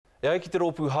E ai ki te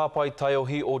rōpū hāpai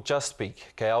taiohi o Just Speak,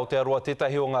 kei Aotearoa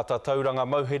tētahi o ngā tauranga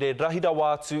mauhere rahira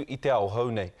wātu i te ao hau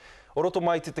nei. O roto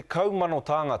mai te kaumano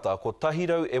tāngata ko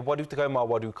tahirau e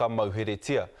 88 ka mauhere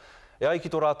tia. E ai ki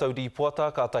tō rātou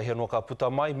rīpuata ka tahi anō ka puta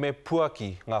mai me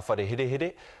puaki ngā whare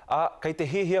here, a kei te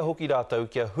hehia hoki rātou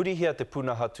kia hurihia te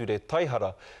punaha ture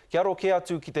taihara, kia aro ke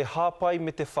atu ki te hāpai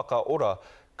me te whakaora,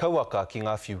 kauaka ki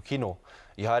ngā whiu kino.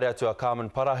 I haere atu a Carmen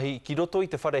Parahi, ki roto i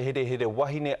te whare here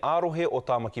wahine ārohe o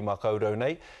Tāmaki mā kaurau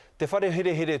nei, te whare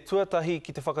here tuatahi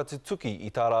ki te whakatutuki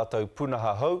i tā rātou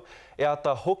punaha hau, e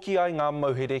ata hoki ai ngā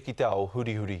mauhere ki te ao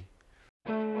huri.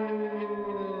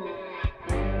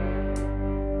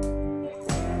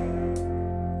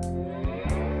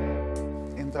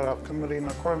 Ended up committing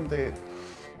a crime that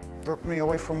broke me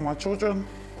away from my children.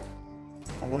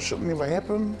 I wish it never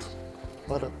happened,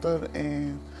 but it did,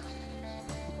 and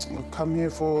I've come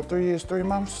here for 3 years, 3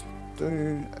 months,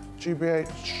 do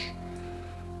GBH,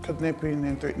 kidnapping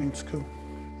and threatening to kill.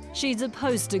 She's a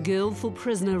poster girl for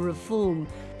prisoner reform.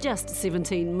 Just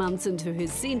 17 months into her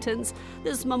sentence,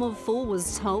 this mum of 4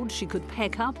 was told she could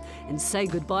pack up and say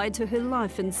goodbye to her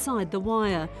life inside the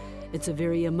wire. It's a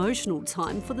very emotional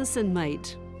time for this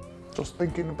inmate. Just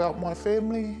thinking about my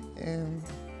family and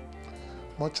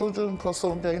my children, plus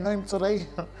on their name today.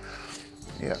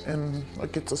 Yeah, and I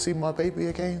get to see my baby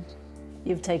again.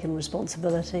 You've taken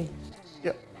responsibility.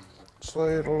 Yeah, so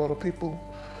I had a lot of people,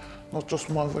 not just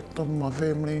my victim, my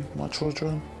family, my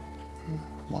children,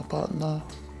 my partner.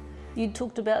 You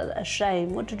talked about a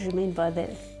shame. What did you mean by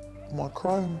that? My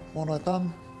crime, what I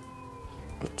done,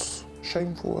 it's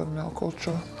shameful in our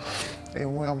culture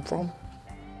and where I'm from.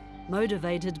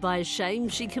 Motivated by shame,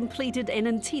 she completed an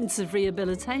intensive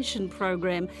rehabilitation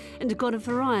program and got a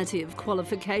variety of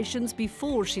qualifications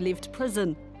before she left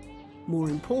prison. More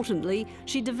importantly,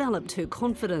 she developed her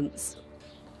confidence.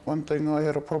 One thing I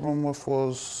had a problem with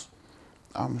was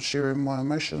sharing my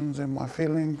emotions and my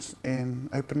feelings and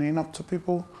opening up to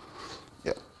people.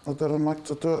 Yeah, I didn't like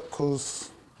to do it because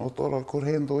I thought I could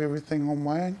handle everything on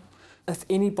my own. If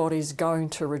anybody's going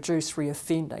to reduce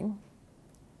reoffending,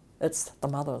 it's the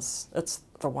mothers, it's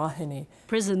the wahine.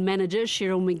 Prison manager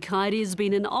Cheryl Mikairi has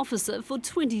been an officer for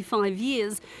 25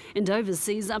 years and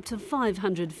oversees up to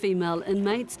 500 female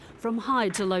inmates from high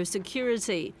to low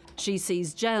security. She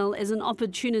sees jail as an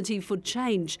opportunity for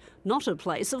change, not a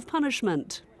place of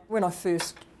punishment. When I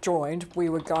first joined, we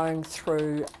were going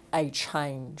through a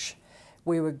change.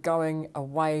 We were going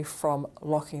away from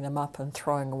locking them up and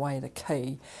throwing away the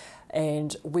key.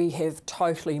 And we have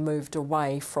totally moved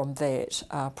away from that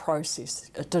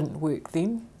process. It didn't work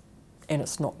then, and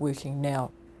it's not working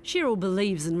now. Cheryl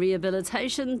believes in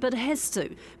rehabilitation, but has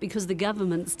to, because the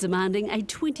government's demanding a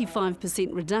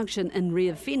 25% reduction in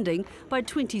reoffending by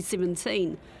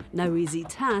 2017. No easy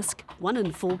task. 1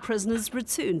 in 4 prisoners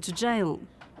return to jail.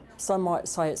 Some might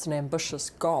say it's an ambitious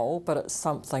goal, but it's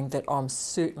something that I'm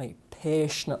certainly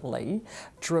passionately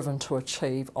driven to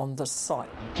achieve on this site.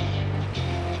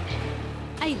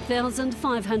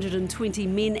 8,520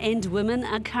 men and women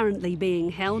are currently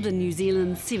being held in New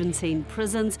Zealand's 17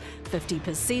 prisons,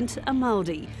 50% are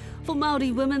Māori. For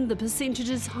Māori women, the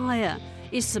percentage is higher,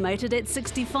 estimated at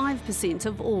 65%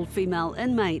 of all female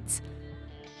inmates.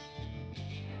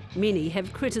 Many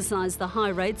have criticised the high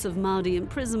rates of Māori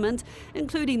imprisonment,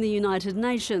 including the United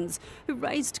Nations, who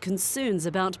raised concerns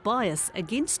about bias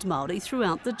against Māori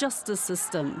throughout the justice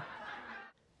system.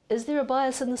 Is there a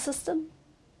bias in the system?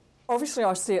 Obviously,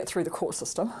 I see it through the court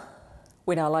system.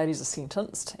 When our ladies are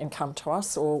sentenced and come to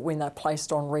us, or when they're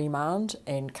placed on remand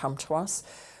and come to us,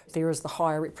 there is the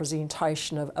higher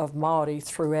representation of Māori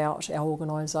throughout our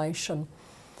organisation.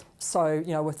 So,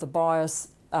 you know, with the bias,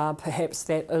 perhaps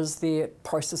that is their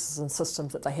processes and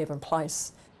systems that they have in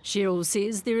place. Cheryl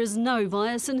says there is no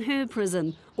bias in her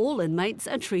prison. All inmates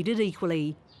are treated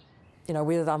equally. You know,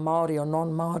 whether they're Māori or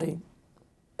non-Māori,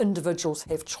 individuals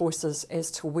have choices as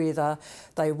to whether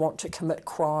they want to commit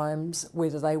crimes,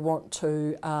 whether they want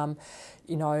to,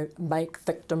 you know, make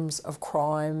victims of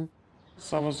crime.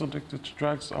 So I was addicted to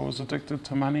drugs, I was addicted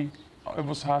to money. It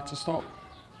was hard to stop.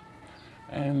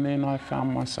 And then I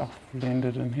found myself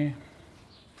landed in here.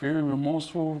 Very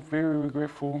remorseful, very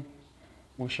regretful.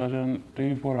 Wish I didn't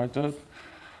do what I did.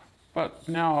 But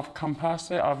now I've come past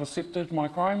that, I've accepted my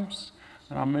crimes,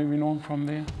 and I'm moving on from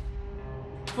there.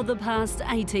 For the past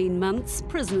 18 months,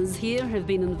 prisoners here have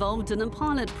been involved in a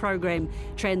pilot program,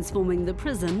 transforming the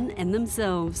prison and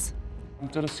themselves. I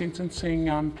did a sentencing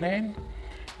plan,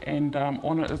 and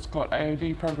on it it's got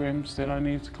AOD programs that I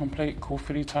need to complete,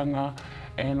 kōwhiritanga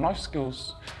and life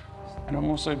skills. And I'm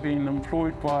also being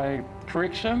employed by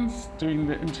corrections, doing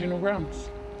the internal grounds.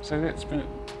 So that's been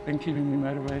keeping me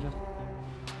motivated.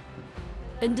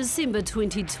 In December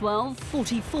 2012,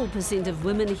 44% of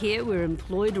women here were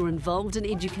employed or involved in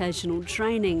educational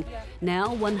training. Now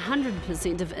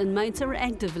 100% of inmates are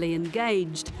actively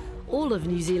engaged. All of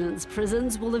New Zealand's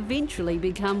prisons will eventually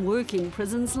become working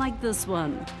prisons like this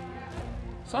one.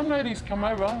 Some ladies come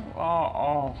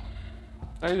over,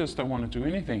 they just don't want to do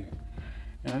anything.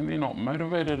 You know, they're not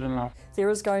motivated enough. There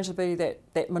is going to be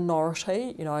that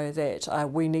minority, you know, that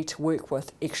we need to work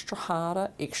with extra harder,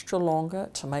 extra longer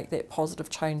to make that positive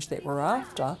change that we're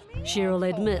after. Cheryl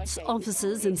admits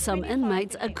officers and some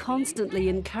inmates are constantly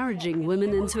encouraging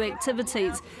women into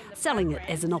activities, selling it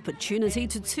as an opportunity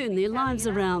to turn their lives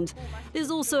around.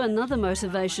 There's also another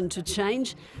motivation to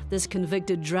change. This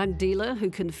convicted drug dealer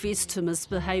who confessed to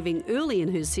misbehaving early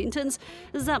in her sentence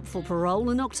is up for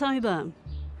parole in October.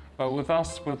 But with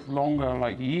us, with longer,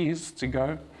 like years to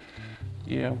go,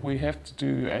 yeah, we have to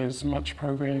do as much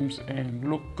programs and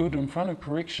look good in front of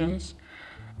corrections,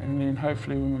 and then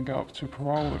hopefully when we go up to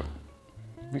parole,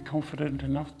 we're confident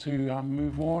enough to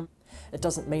move on. It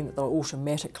doesn't mean that they'll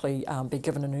automatically be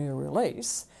given an early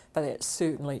release, but that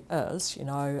certainly is, you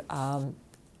know,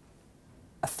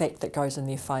 a fact that goes in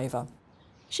their favour.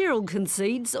 Cheryl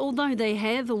concedes, although they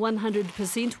have a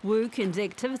 100% work and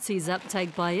activities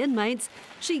uptake by inmates,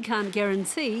 she can't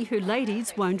guarantee her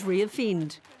ladies won't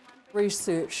reoffend.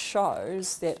 Research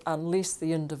shows that unless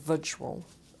the individual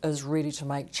is ready to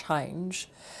make change,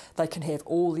 they can have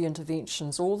all the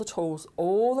interventions, all the tools,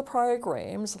 all the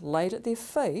programs laid at their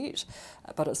feet,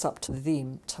 but it's up to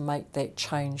them to make that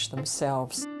change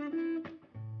themselves.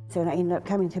 So I ended up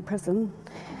coming to prison,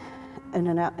 in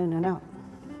and out,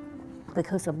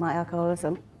 because of my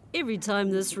alcoholism. Every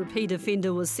time this repeat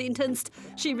offender was sentenced,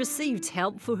 she received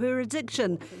help for her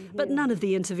addiction, but none of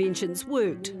the interventions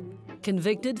worked.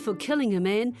 Convicted for killing a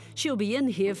man, she'll be in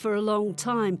here for a long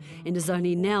time and is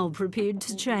only now prepared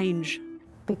to change.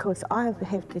 Because I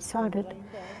have decided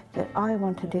that I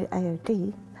want to do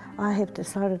AOD, I have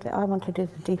decided that I want to do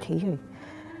the DTU.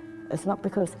 It's not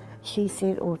because she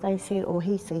said or they said or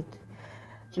he said,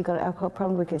 you've got an alcohol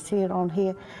problem, we can see it on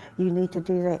here, you need to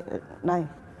do that. No,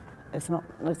 it's not.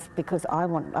 It's because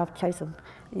I've chosen.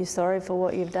 Are you sorry for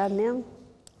what you've done now?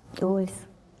 Always.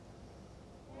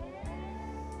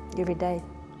 Every day?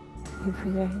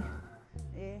 Every day.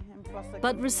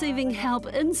 But receiving help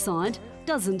inside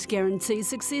doesn't guarantee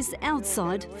success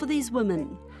outside for these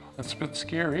women. It's a bit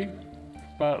scary,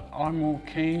 but I'm all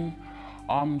keen.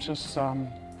 I'm just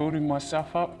building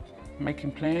myself up,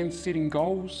 making plans, setting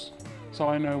goals. So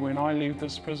I know when I leave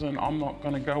this prison, I'm not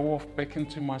going to go off back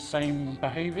into my same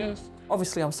behaviours.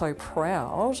 Obviously, I'm so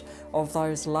proud of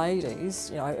those ladies.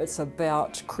 You know, it's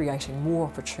about creating more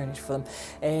opportunity for them,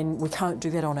 and we can't do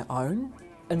that on our own.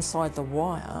 Inside the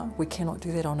wire, we cannot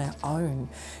do that on our own.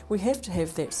 We have to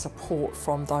have that support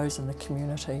from those in the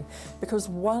community, because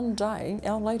one day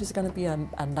our ladies are going to be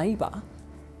a neighbour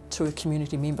to a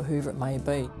community member, whoever it may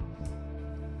be.